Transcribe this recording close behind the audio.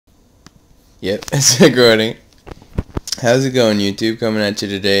Yep, it's recording. How's it going, YouTube? Coming at you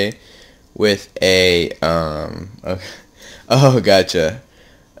today with a gotcha.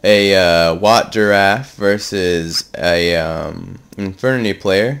 A Watt Giraffe versus a Infernity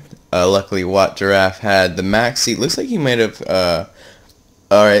player. Luckily, Watt Giraffe had the max seat. Looks like he might have.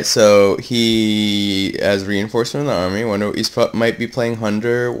 Alright, so he has reinforcement in the army. Wonder he might be playing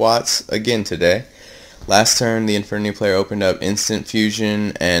 100 watts again today. Last turn, the Infernity player opened up Instant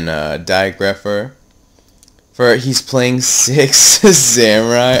Fusion and Digrapher. He's playing 6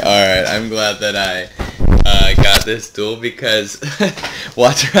 Samurai. Alright, I'm glad that I got this duel because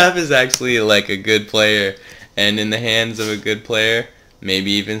Watt Giraffe is actually like a good player, and in the hands of a good player,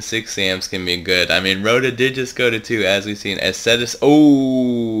 maybe even 6 Sams can be good. I mean, Rhoda did just go to 2, as we've seen. Asceticism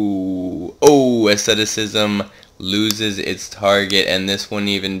loses its target, and this wouldn't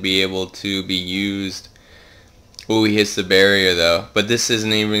even be able to be used. Oh, he hits the barrier though, but this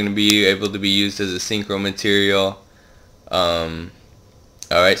isn't even going to be able to be used as a synchro material.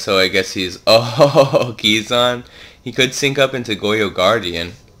 Alright, so I guess he's... Oh, Kizan. He could sync up into Goyo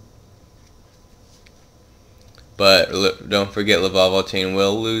Guardian. But don't forget, Lavalval Chain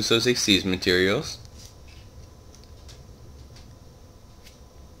will lose those Exceeds materials.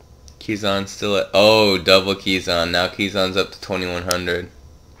 Kizan still at... Oh, double Kizan. Now Kizan's up to 2100.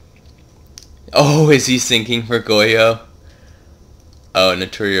 Oh, is he sinking for Goyo? Oh,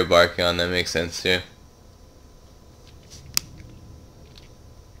 Naturia Barkion, that makes sense too.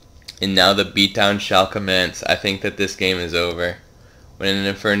 And now the beatdown shall commence. I think that this game is over. When an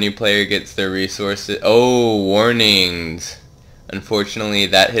Infernity player gets their resources... Oh, warnings! Unfortunately,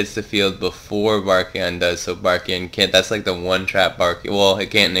 that hits the field before Barkion does, so Barkion can't... That's like the one trap Barkion... Well,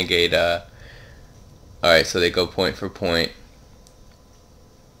 it can't negate... Alright, so they go point for point.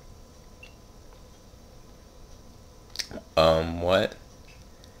 What?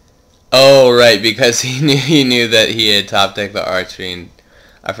 Oh, right, because he knew that he had top decked the archery, and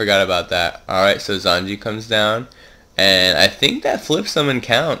I forgot about that. Alright, so Zanji comes down, and I think that flip summon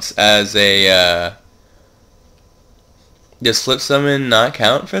counts as a, does flip summon not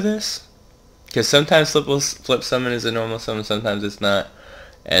count for this? Because sometimes flip summon is a normal summon, sometimes it's not.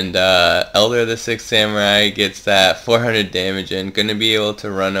 And, Elder of the Sixth Samurai gets that 400 damage in, gonna be able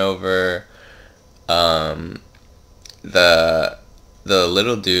to run over, the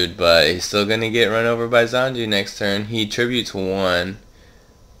little dude, but he's still gonna get run over by Zanji next turn. He tributes 1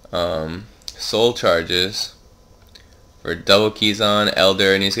 soul charges for double Kizan,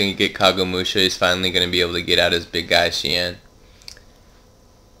 Elder, and he's gonna get Kagemusha. He's finally gonna be able to get out his big guy Shien.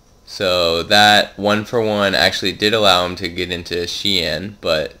 So that 1-for-1 actually did allow him to get into Shien,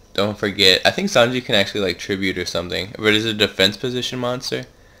 but don't forget, I think Zanji can actually like tribute or something. But is it a defense position monster?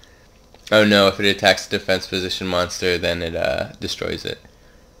 Oh no, if it attacks the defense position monster, then it destroys it.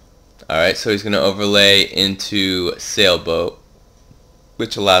 Alright, so he's going to overlay into Sailboat,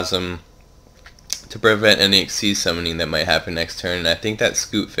 which allows him to prevent any Exceed summoning that might happen next turn. And I think that's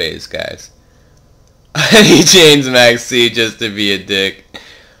Scoot phase, guys. He chains Maxi just to be a dick.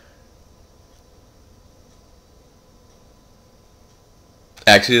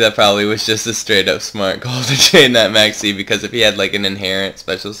 Actually, that probably was just a straight up smart call to chain that Maxi, because if he had like an inherent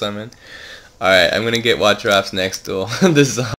special summon. Alright, I'm gonna get Watt Giraffe's next duel. This is